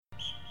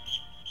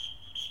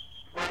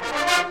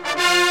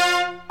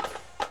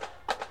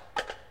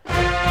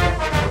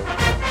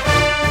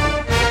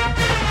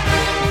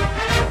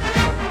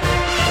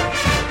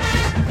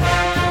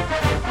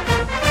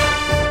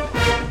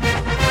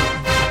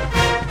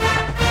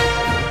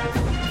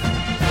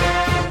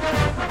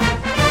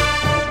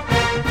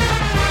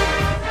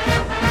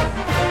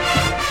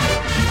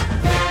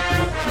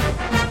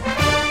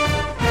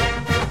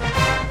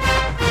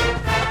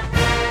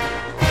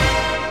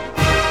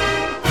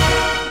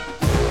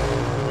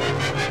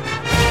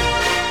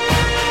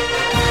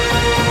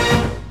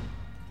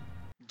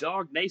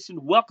Dawg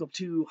Nation? Welcome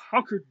to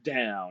Hunker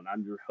Down.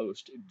 I'm your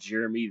host,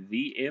 Jeremy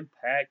the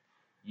Impact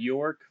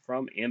York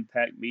from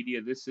Impact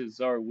Media. This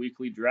is our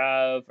weekly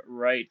drive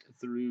right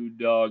through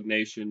Dawg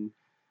Nation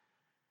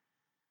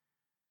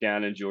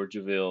down in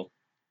Georgiaville,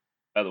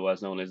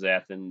 otherwise known as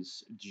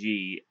Athens,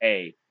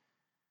 GA.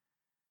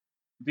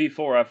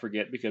 Before I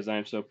forget, because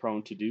I'm so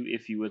prone to do,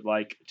 if you would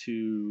like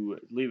to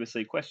leave us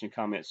a question,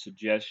 comment,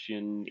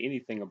 suggestion,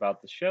 anything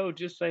about the show,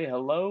 just say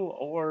hello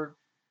or,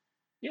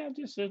 yeah,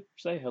 just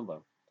say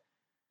hello.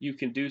 You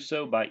can do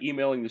so by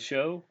emailing the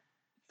show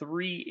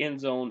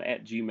 3endzone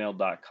at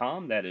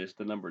gmail.com. That is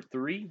the number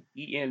 3,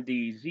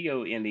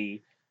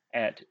 ENDZONE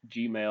at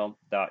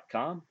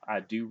gmail.com. I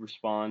do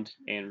respond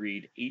and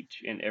read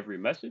each and every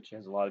message,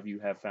 as a lot of you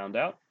have found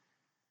out.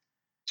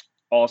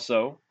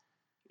 Also,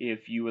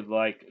 if you would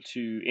like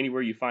to,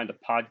 anywhere you find a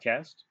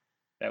podcast,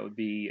 that would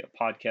be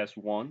Podcast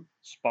One,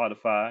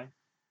 Spotify,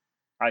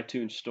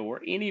 iTunes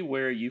Store,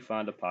 anywhere you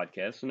find a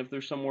podcast. And if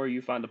there's somewhere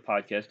you find a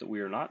podcast that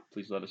we are not,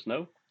 please let us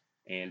know,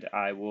 and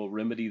I will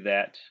remedy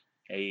that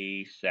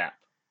ASAP.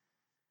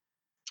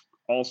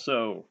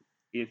 Also,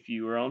 if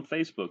you are on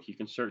Facebook, you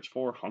can search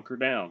for Hunker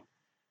Down,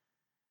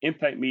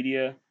 Impact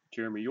Media,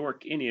 Jeremy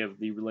York, any of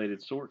the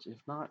related sorts. If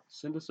not,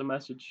 send us a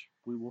message.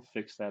 We will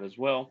fix that as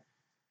well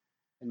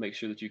and make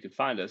sure that you can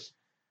find us.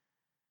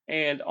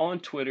 And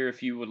on Twitter,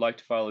 if you would like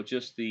to follow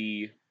just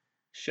the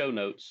show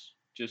notes,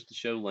 just the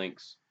show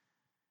links,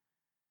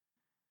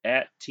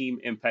 at Team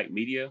Impact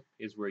Media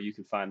is where you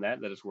can find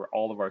that. That is where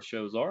all of our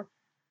shows are.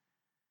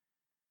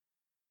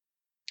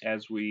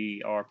 As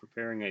we are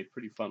preparing a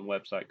pretty fun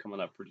website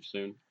coming up pretty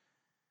soon.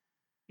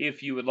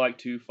 If you would like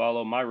to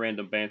follow my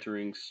random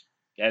banterings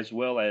as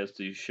well as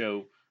the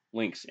show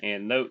links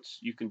and notes,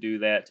 you can do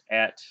that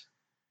at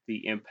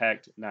the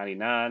Impact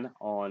 99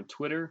 on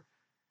Twitter,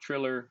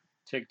 Triller,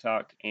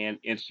 TikTok, and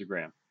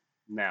Instagram.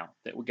 Now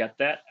that we got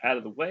that out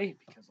of the way,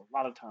 because a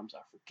lot of times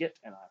I forget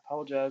and I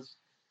apologize,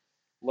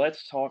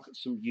 let's talk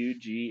some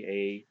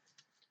UGA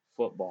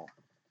football.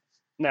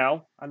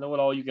 Now, I know what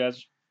all you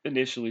guys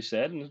initially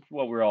said, and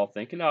what we're all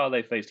thinking. Oh,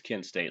 they faced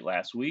Kent State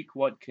last week.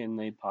 What can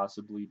they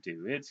possibly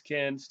do? It's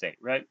Kent State,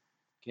 right?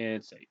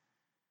 Kent State.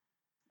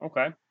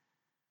 Okay.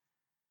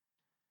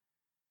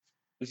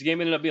 This game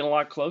ended up being a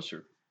lot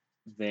closer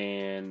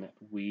than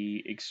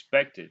we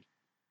expected.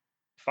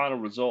 Final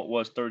result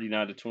was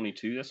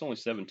 39-22. That's only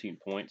 17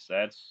 points.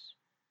 That's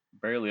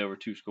barely over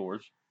 2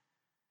 scores.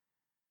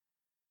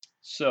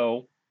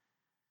 So,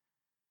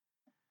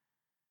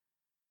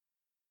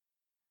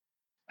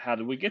 how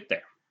did we get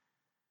there?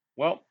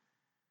 Well,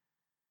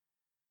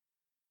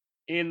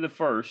 in the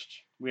first,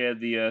 we had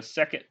the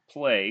second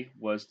play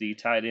was the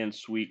tight end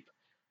sweep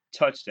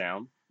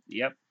touchdown.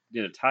 Yep,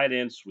 did a tight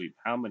end sweep.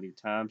 How many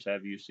times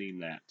have you seen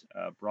that?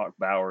 Brock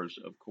Bowers,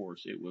 of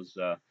course, it was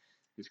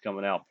his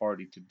coming out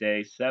party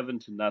today.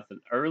 7-0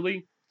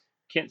 early.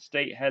 Kent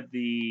State had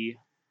the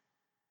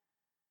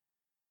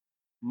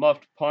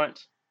muffed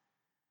punt,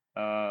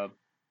 uh,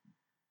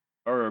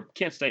 or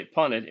Kent State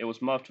punted. It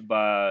was muffed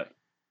by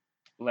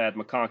Ladd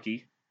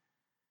McConkey,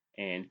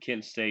 and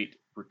Kent State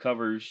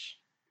recovers.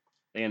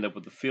 They end up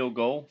with the field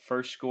goal,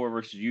 first score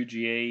versus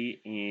UGA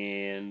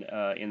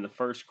in the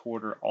first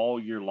quarter all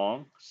year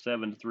long.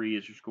 7-3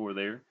 is your score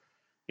there.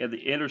 You had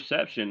the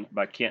interception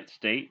by Kent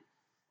State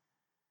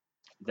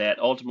that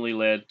ultimately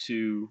led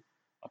to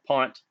a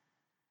punt.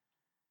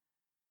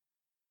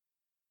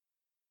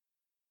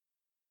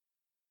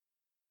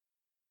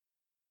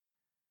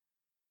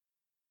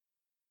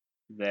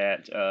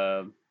 That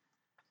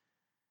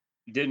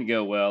didn't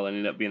go well and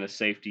ended up being a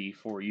safety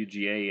for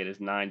UGA. It is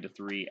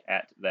 9-3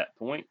 at that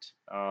point.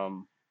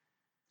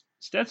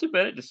 Stetson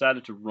Bennett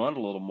decided to run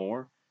a little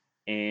more,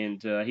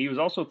 and he was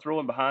also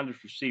throwing behind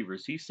his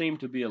receivers. He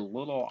seemed to be a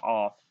little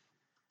off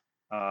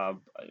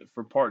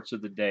for parts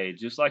of the day,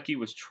 just like he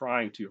was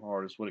trying too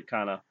hard is what it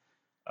kind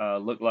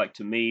of looked like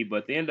to me.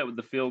 But they end up with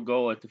the field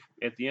goal at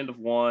the end of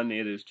one.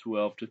 It is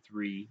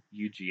 12-3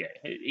 UGA.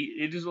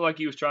 It just looked like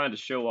he was trying to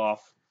show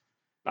off,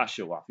 not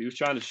show off. He was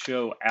trying to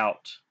show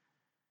out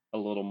a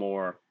little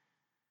more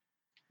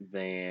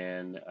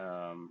than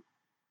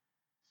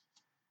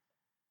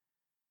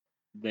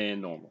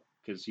normal,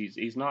 because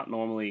he's not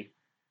normally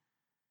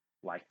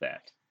like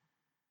that.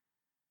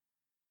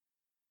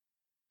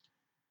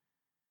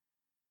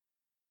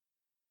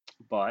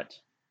 But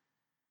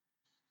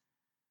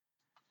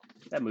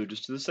that moved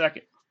us to the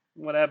second.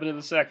 What happened in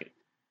the second?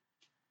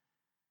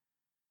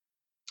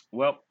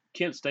 Well,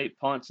 Kent State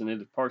punts and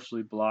it is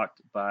partially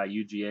blocked by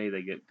UGA.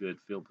 They get good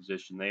field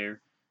position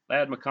there.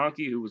 Ladd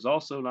McConkey, who was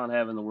also not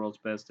having the world's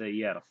best day,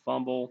 he had a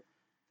fumble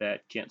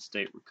that Kent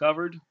State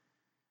recovered.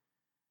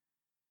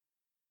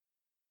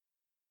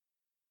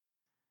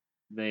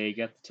 They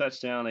got the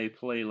touchdown a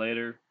play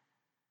later,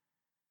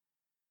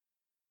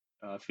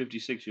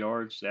 56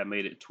 yards. That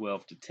made it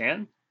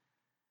 12-10.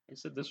 They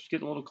said this was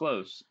getting a little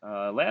close.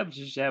 Ladd was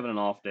just having an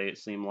off day, it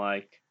seemed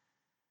like.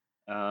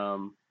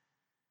 And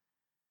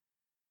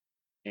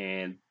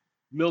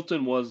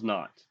Milton was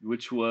not,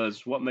 which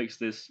was what makes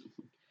this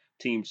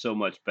team so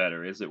much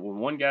better. Is that when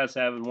one guy's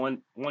having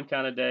one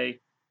kind of day,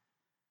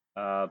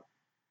 uh,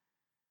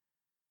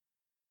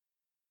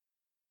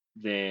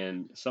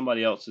 then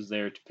somebody else is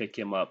there to pick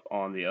him up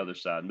on the other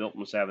side. Milton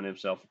was having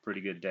himself a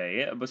pretty good day,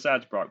 yeah,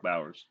 besides Brock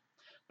Bowers.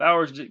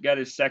 Bowers got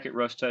his second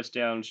rush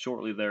touchdown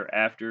shortly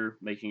thereafter,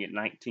 making it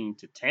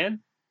 19-10.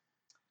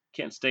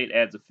 Kent State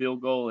adds a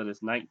field goal. It is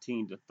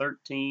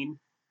 19-13.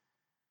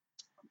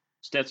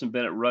 Stetson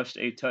Bennett rushed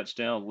a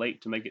touchdown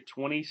late to make it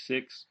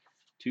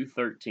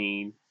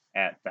 26-13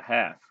 at the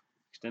half.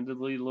 Extended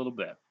the lead a little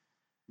bit.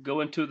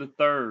 Go into the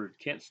third.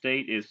 Kent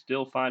State is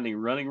still finding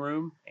running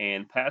room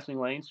and passing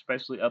lanes,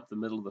 especially up the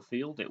middle of the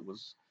field. It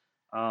was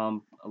a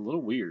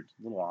little weird,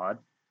 a little odd.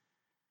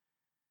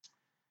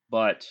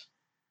 But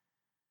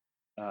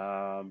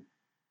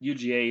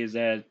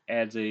UGA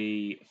adds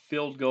a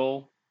field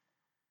goal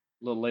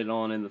a little later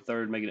on in the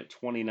third, making it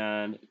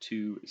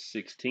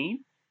 29-16.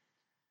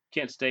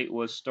 Kent State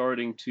was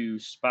starting to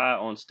spy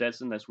on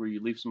Stetson. That's where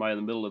you leave somebody in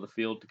the middle of the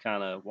field to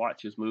kind of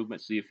watch his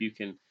movement, see if you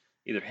can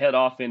either head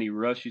off any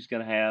rush he's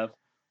going to have,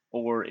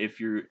 or if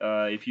you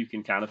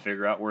can kind of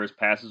figure out where his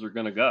passes are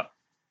going to go,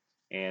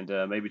 and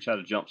maybe try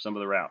to jump some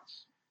of the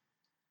routes.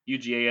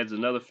 UGA adds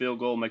another field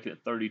goal, making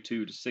it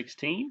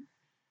 32-16.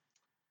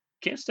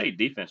 Kent State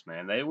defense,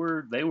 man, they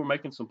were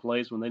making some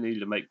plays when they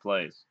needed to make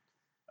plays.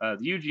 The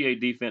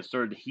UGA defense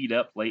started to heat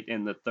up late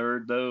in the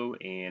third, though,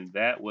 and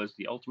that was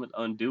the ultimate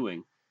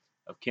undoing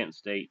of Kent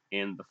State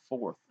in the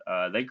fourth.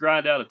 They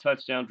grind out a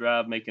touchdown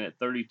drive, making it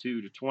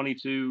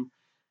 32-22.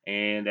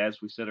 And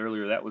as we said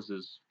earlier, that was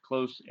as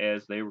close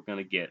as they were going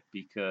to get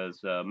because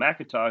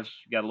McIntosh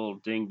got a little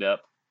dinged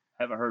up.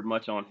 Haven't heard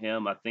much on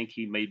him. I think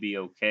he may be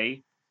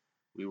okay.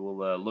 We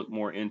will look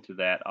more into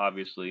that,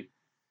 obviously.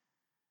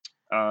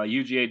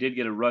 UGA did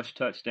get a rush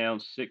touchdown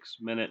 6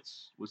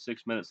 minutes with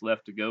 6 minutes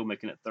left to go,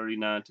 making it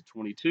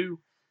 39-22.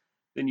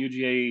 Then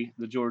UGA,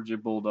 the Georgia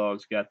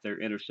Bulldogs, got their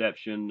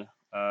interception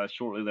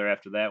shortly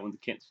thereafter that when the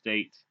Kent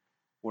State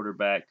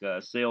quarterback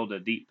sailed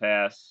a deep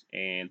pass,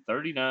 and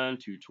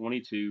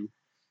 39-22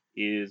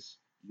 is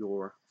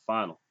your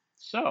final.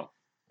 So,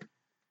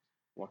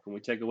 what can we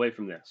take away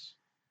from this?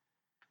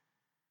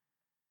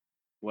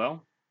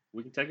 Well,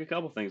 we can take a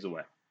couple things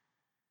away.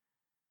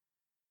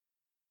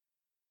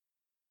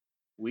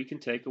 We can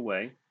take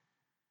away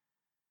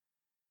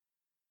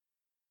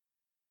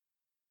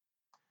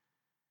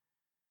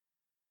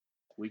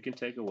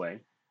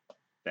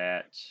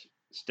that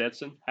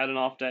Stetson had an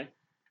off day,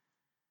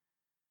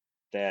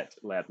 that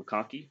Lad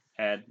McConkey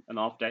had an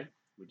off day.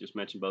 We just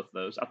mentioned both of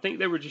those. I think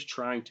they were just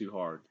trying too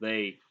hard.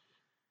 They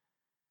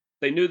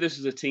knew this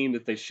is a team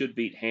that they should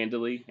beat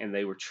handily, and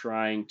they were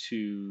trying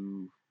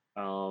to.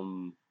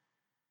 Um,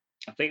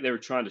 I think they were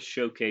trying to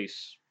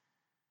showcase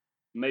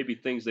maybe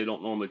things they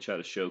don't normally try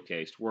to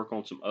showcase, to work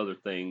on some other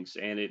things,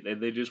 and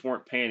they just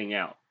weren't panning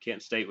out.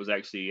 Kent State was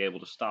actually able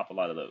to stop a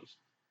lot of those.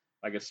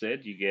 Like I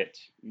said, you get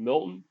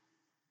Milton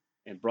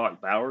and Brock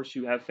Bowers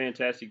who have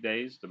fantastic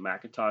days. The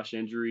McIntosh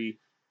injury,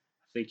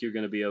 I think you're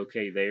going to be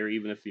okay there,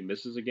 even if he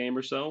misses a game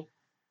or so.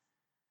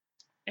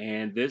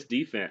 And this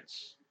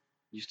defense,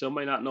 you still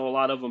may not know a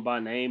lot of them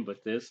by name,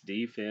 but this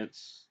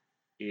defense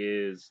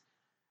is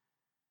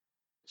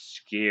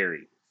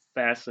scary,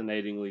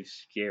 fascinatingly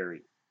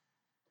scary.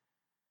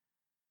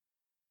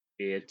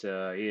 It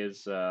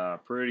is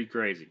pretty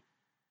crazy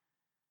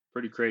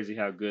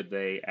how good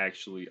they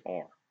actually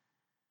are.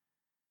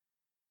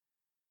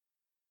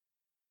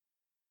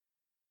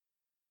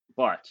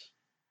 But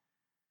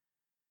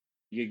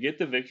you get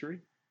the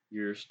victory.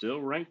 You're still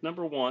ranked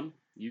number one.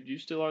 You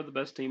still are the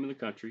best team in the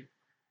country.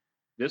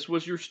 This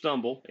was your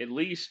stumble. At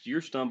least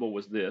your stumble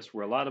was this,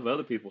 where a lot of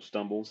other people's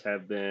stumbles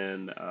have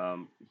been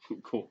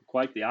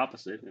quite the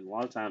opposite, and a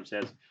lot of times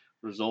has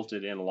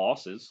resulted in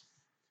losses.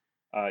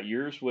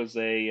 Yours was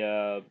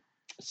a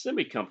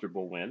semi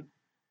comfortable win,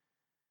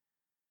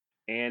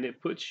 and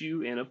it puts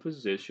you in a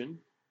position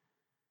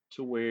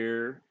to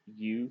where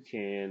you're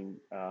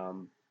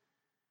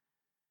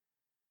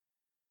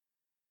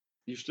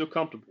still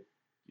comfortable.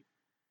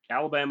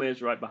 Alabama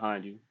is right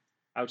behind you.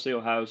 I would say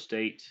Ohio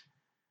State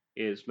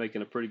is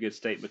making a pretty good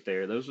statement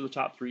there. Those are the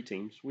top three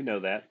teams. We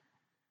know that.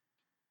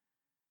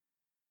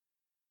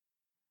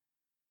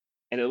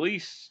 And at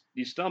least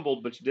you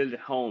stumbled, but you did it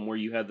at home where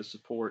you had the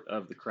support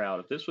of the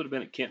crowd. If this would have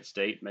been at Kent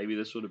State, maybe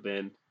this would have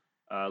been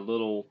a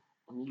little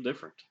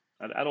different.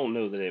 I don't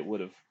know that it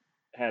would have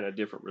had a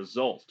different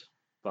result,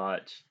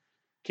 but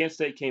Kent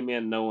State came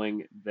in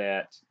knowing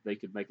that they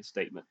could make a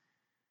statement,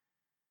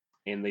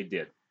 and they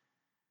did.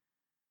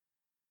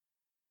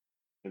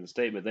 And the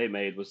statement they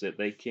made was that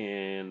they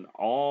can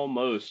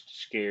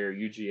almost scare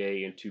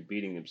UGA into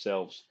beating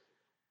themselves,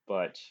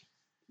 but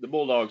the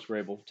Bulldogs were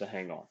able to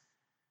hang on.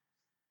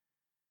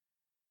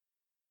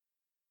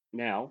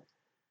 Now,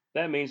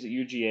 that means that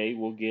UGA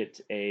will get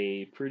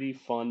a pretty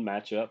fun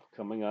matchup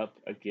coming up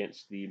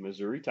against the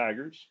Missouri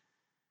Tigers,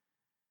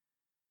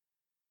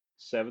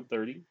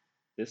 7:30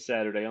 this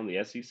Saturday on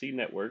the SEC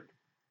Network.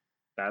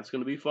 That's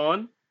going to be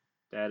fun.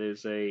 That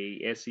is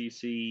a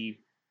SEC.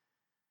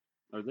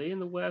 Are they in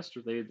the West or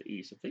are they in the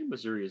East? I think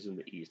Missouri is in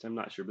the East. I'm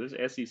not sure, but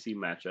it's an SEC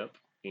matchup,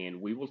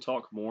 and we will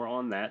talk more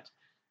on that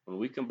when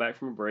we come back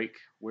from a break,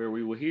 where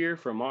we will hear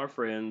from our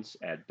friends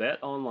at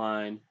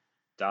betonline.net.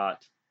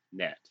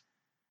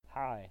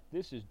 Hi,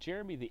 this is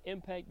Jeremy the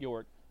Impact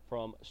York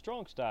from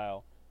Strong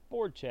Style,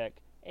 Board Check,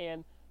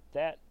 and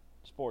That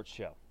Sports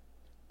Show.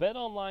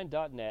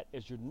 BetOnline.net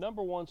is your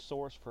number one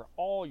source for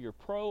all your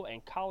pro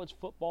and college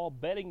football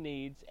betting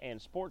needs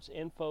and sports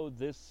info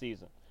this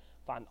season.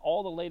 Find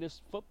all the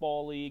latest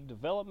football league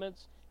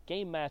developments,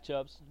 game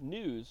matchups,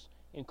 news,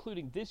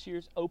 including this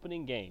year's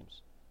opening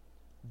games.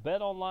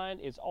 BetOnline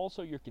is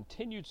also your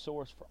continued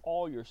source for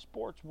all your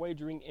sports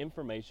wagering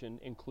information,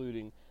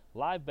 including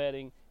live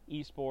betting,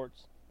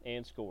 esports,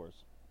 and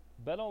scores.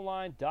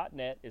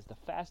 BetOnline.net is the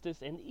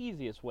fastest and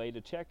easiest way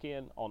to check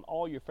in on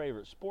all your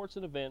favorite sports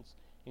and events,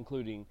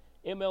 including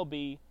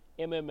MLB,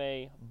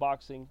 MMA,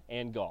 boxing,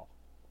 and golf.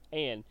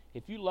 And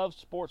if you love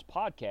sports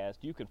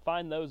podcasts, you can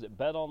find those at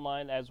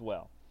BetOnline as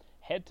well.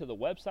 Head to the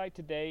website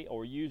today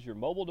or use your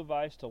mobile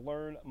device to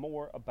learn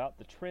more about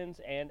the trends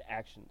and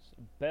actions.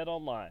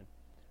 BetOnline,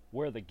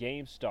 where the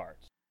game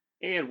starts.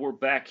 And we're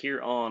back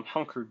here on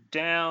Hunker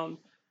Down.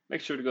 Make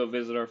sure to go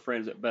visit our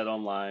friends at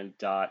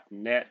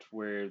betonline.net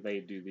where they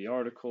do the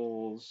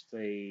articles,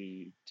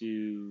 they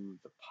do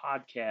the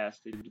podcast,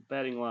 they do the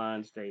betting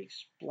lines, they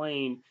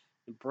explain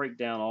and break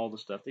down all the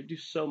stuff. They do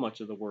so much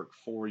of the work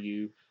for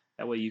you.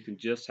 That way you can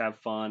just have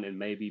fun and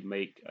maybe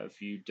make a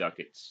few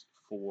ducats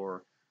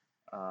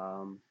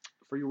um,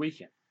 for your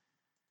weekend.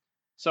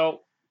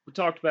 So we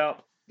talked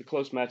about the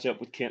close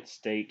matchup with Kent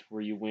State,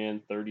 where you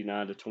win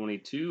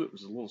 39-22. It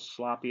was a little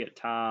sloppy at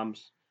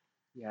times.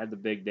 You had the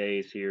big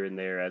days here and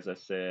there, as I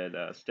said.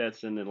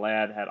 Stetson and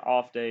Ladd had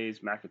off days.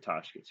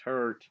 McIntosh gets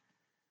hurt,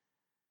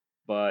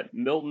 but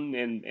Milton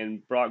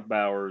and Brock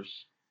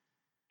Bowers,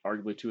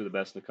 arguably two of the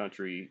best in the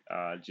country,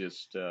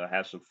 just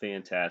have some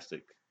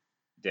fantastic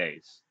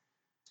days.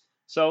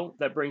 So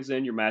that brings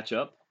in your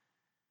matchup.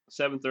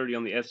 7:30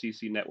 on the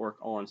SEC network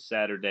on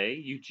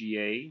Saturday.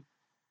 UGA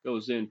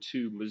goes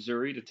into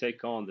Missouri to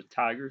take on the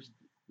Tigers,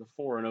 the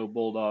 4-0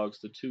 Bulldogs,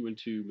 the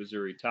 2-2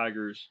 Missouri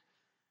Tigers.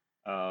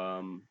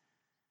 Um,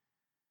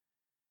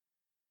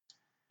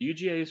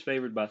 UGA is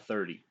favored by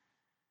 30.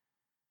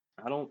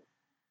 I don't.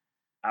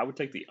 I would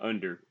take the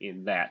under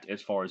in that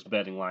as far as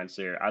betting lines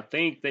there. I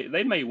think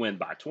they may win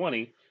by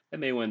 20. They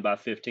may win by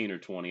 15 or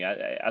 20.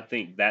 I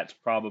think that's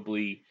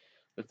probably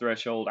the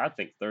threshold. I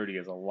think 30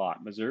 is a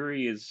lot.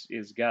 Missouri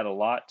is got a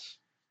lot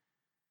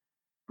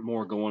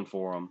more going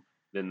for them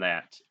than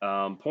that.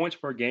 Points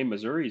per game,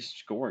 Missouri's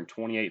scoring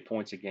 28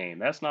 points a game.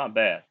 That's not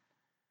bad.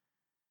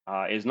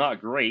 It's not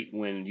great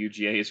when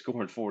UGA is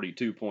scoring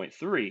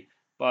 42.3,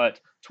 but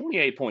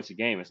 28 points a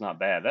game is not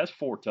bad. That's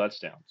 4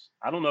 touchdowns.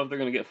 I don't know if they're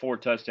going to get 4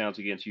 touchdowns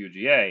against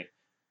UGA,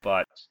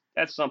 but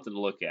that's something to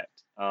look at.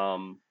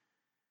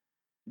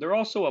 They're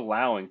also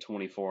allowing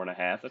 24 and a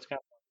half. That's kind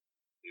of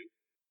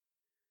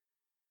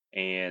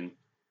and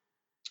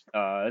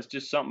it's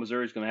just something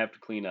Missouri's going to have to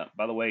clean up.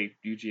 By the way,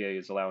 UGA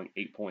is allowing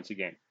 8 points a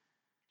game.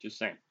 Just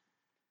saying.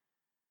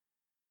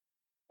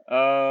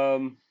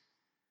 Um,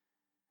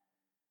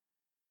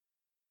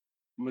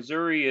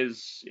 Missouri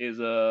is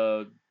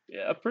a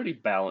pretty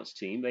balanced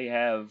team. They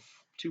have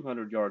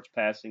 200 yards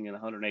passing and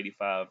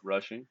 185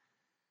 rushing.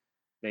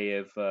 They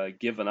have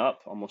given up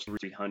almost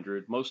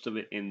 300, most of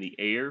it in the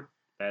air.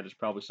 That is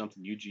probably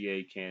something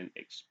UGA can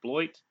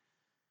exploit.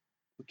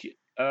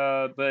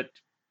 But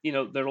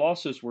their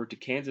losses were to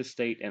Kansas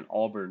State and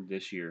Auburn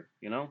this year.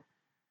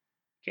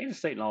 Kansas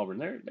State and Auburn,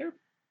 they're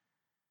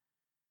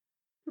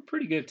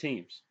pretty good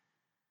teams.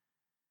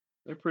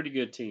 They're pretty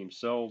good teams.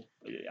 So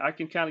I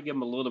can kind of give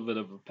them a little bit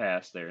of a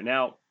pass there.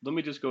 Now, let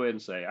me just go ahead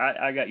and say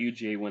I got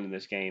UGA winning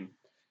this game.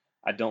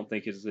 I don't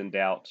think it's in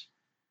doubt,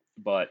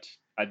 but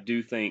I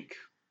do think,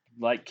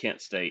 like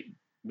Kent State,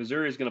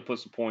 Missouri is going to put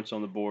some points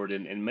on the board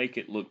and make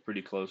it look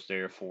pretty close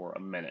there for a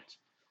minute.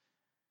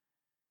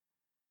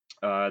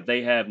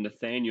 They have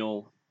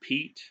Nathaniel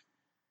Pete,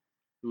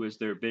 who is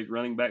their big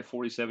running back,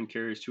 47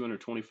 carries,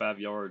 225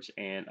 yards,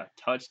 and a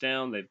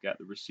touchdown. They've got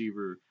the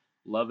receiver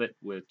Lovett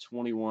with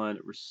 21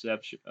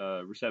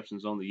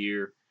 receptions on the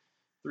year,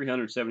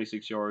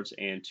 376 yards,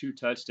 and 2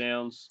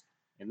 touchdowns.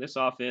 And this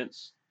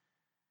offense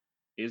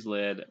is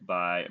led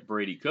by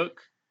Brady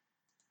Cook,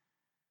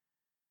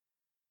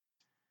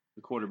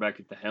 the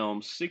quarterback at the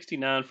helm.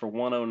 69 for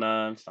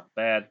 109. It's not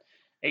bad.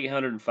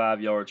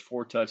 805 yards,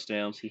 4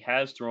 touchdowns. He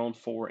has thrown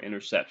 4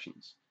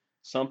 interceptions.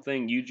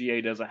 Something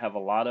UGA doesn't have a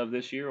lot of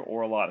this year,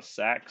 or a lot of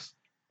sacks,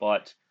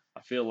 but I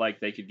feel like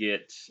they could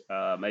get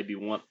maybe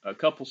a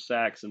couple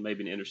sacks and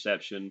maybe an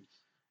interception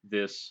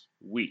this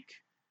week.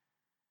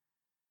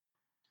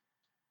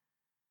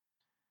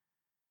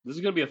 This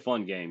is going to be a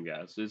fun game,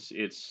 guys.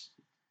 It's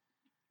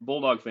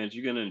Bulldog fans.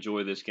 You're going to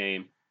enjoy this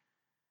game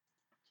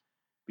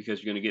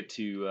because you're going to get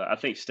to. I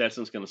think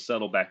Stetson's going to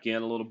settle back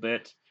in a little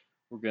bit.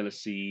 We're going to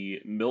see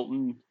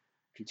Milton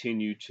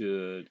continue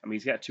to. I mean,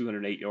 he's got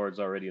 208 yards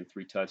already and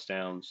 3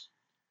 touchdowns.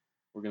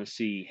 We're going to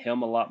see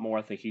him a lot more.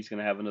 I think he's going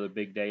to have another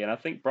big day, and I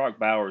think Brock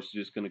Bowers is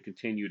just going to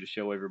continue to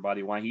show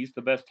everybody why he's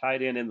the best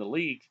tight end in the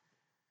league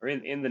or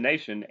in the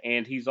nation,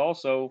 and he's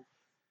also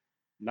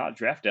not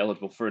draft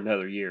eligible for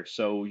another year.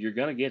 So you're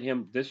going to get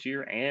him this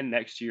year and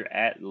next year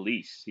at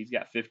least. He's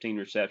got 15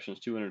 receptions,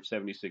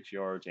 276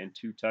 yards, and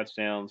 2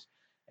 touchdowns.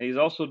 And he's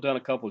also done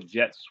a couple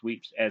jet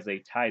sweeps as a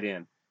tight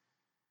end.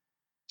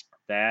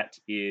 That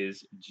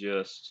is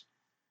just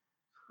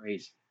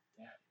crazy.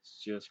 That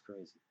is just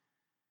crazy.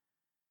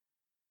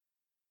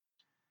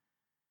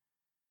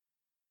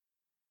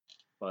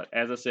 But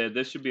as I said,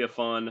 this should be a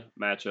fun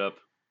matchup.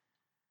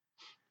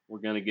 We're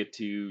going to get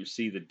to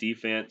see the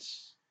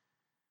defense.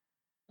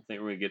 I think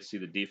we're going to get to see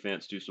the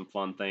defense do some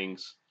fun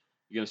things.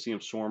 You're going to see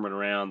them swarming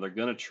around. They're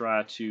going to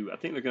try to, I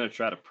think they're going to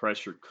try to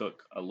pressure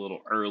Cook a little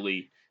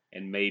early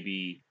and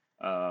maybe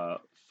uh,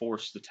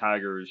 force the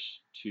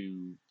Tigers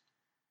to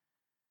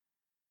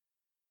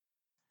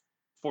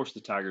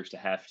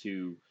have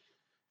to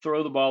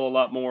throw the ball a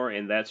lot more,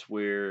 and that's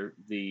where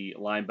the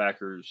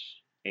linebackers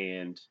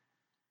and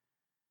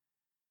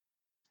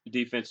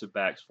defensive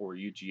backs for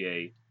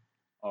UGA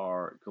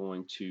are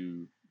going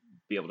to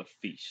be able to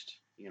feast.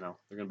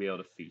 They're going to be able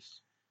to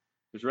feast.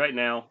 Because right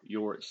now,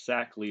 your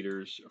sack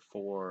leaders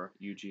for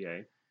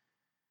UGA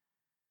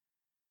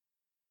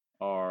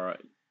are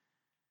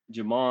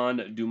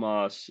Jamon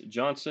Dumas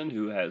Johnson,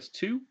 who has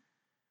 2,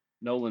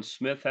 Nolan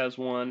Smith has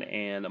 1,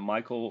 and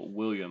Michael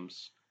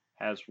Williams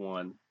has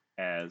 1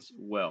 as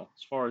well.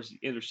 As far as the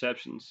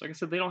interceptions, like I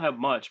said, they don't have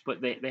much,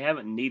 but they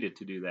haven't needed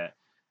to do that.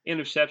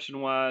 Interception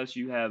wise,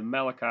 you have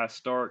Malachi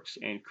Starks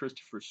and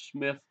Christopher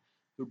Smith,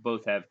 who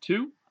both have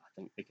 2. I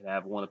think they could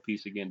have 1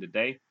 apiece again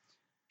today.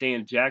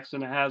 Dan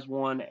Jackson has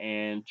 1,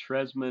 and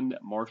Tresman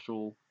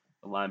Marshall,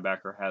 the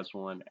linebacker, has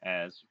 1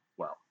 as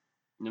well.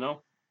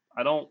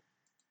 I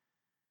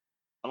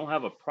don't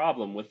have a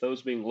problem with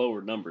those being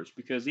lower numbers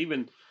because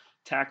even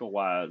tackle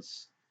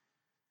wise,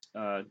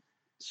 uh,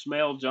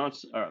 Smale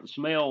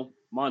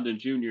Mondon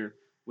Jr.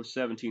 with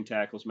 17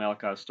 tackles,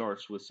 Malachi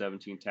Starks with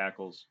 17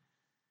 tackles,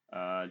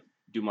 uh,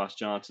 Dumas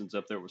Johnson's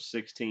up there with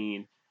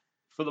 16.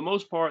 For the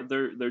most part,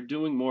 they're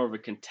doing more of a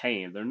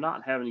contain. They're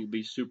not having to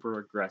be super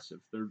aggressive.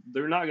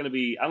 They're not going to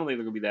be. I don't think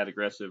they're going to be that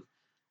aggressive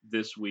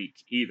this week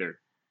either.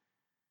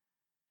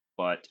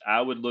 But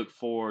I would look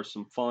for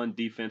some fun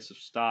defensive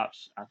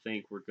stops. I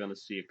think we're going to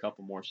see a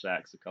couple more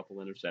sacks, a couple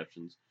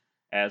interceptions,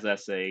 as I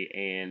say,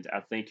 and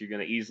I think you're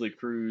going to easily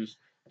cruise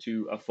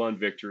to a fun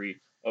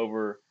victory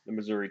over the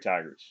Missouri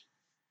Tigers.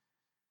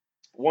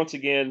 Once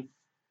again,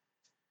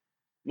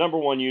 number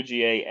 1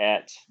 UGA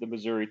at the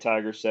Missouri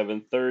Tigers,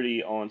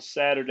 7:30 on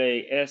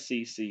Saturday,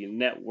 SEC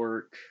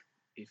Network.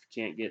 If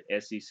you can't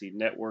get SEC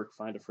Network,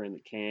 find a friend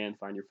that can.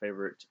 Find your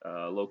favorite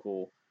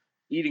local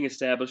eating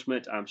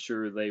establishment. I'm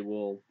sure they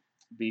will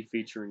be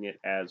featuring it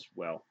as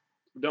well.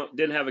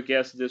 Didn't have a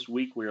guest this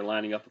week. We are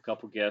lining up a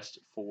couple guests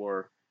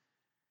for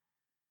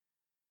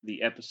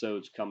the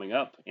episodes coming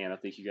up, and I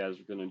think you guys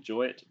are going to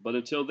enjoy it. But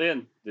until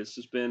then, this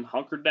has been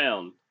Hunker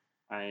Down.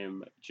 I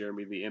am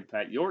Jeremy the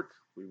Impact York.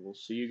 We will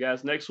see you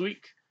guys next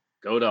week.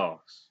 Go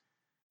Dogs.